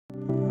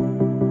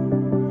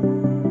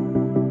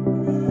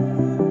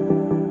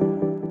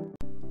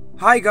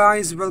Hi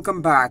guys, welcome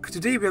back.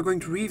 Today we are going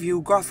to review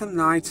Gotham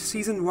Knights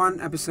Season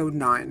 1 Episode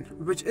 9,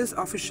 which is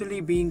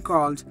officially being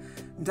called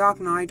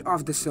Dark Knight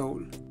of the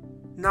Soul.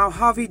 Now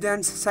Harvey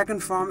Dent's second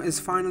form is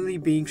finally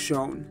being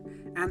shown,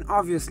 and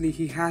obviously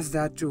he has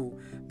that too,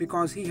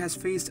 because he has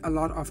faced a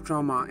lot of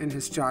trauma in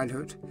his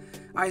childhood.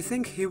 I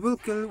think he will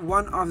kill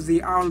one of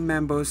the Owl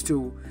members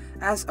too,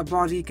 as a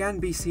body can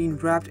be seen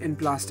wrapped in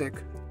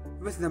plastic,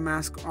 with the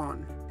mask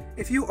on.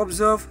 If you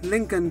observe,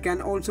 Lincoln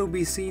can also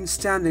be seen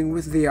standing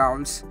with the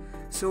Owls.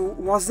 So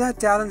was that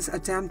Talon's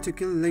attempt to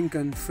kill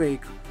Lincoln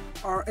fake,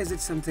 or is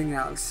it something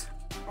else?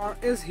 Or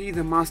is he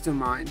the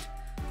mastermind?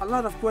 A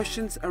lot of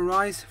questions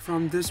arise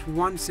from this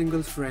one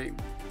single frame.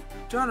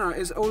 Turner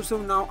is also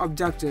now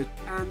abducted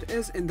and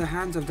is in the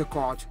hands of the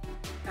court,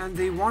 and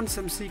they want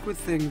some secret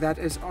thing that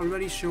is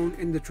already shown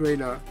in the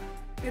trailer.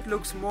 It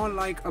looks more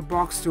like a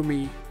box to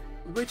me,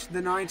 which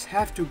the knights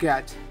have to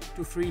get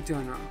to free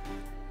Turner.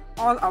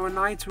 All our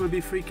knights will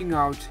be freaking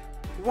out.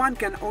 One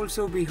can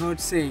also be heard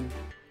saying,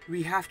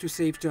 "We have to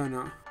save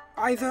Turner."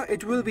 Either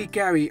it will be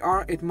Carrie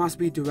or it must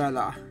be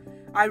Duella.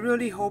 I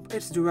really hope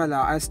it's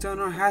Duella, as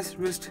Turner has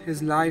risked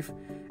his life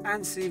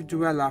and saved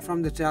Duella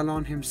from the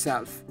Talon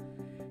himself.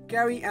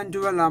 Carrie and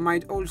Duella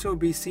might also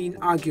be seen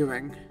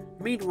arguing.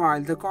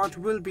 Meanwhile, the court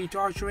will be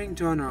torturing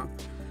Turner.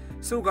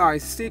 So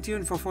guys, stay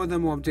tuned for further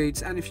more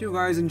updates, and if you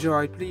guys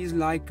enjoyed, please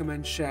like,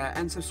 comment, share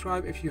and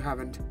subscribe if you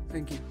haven't.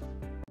 Thank you.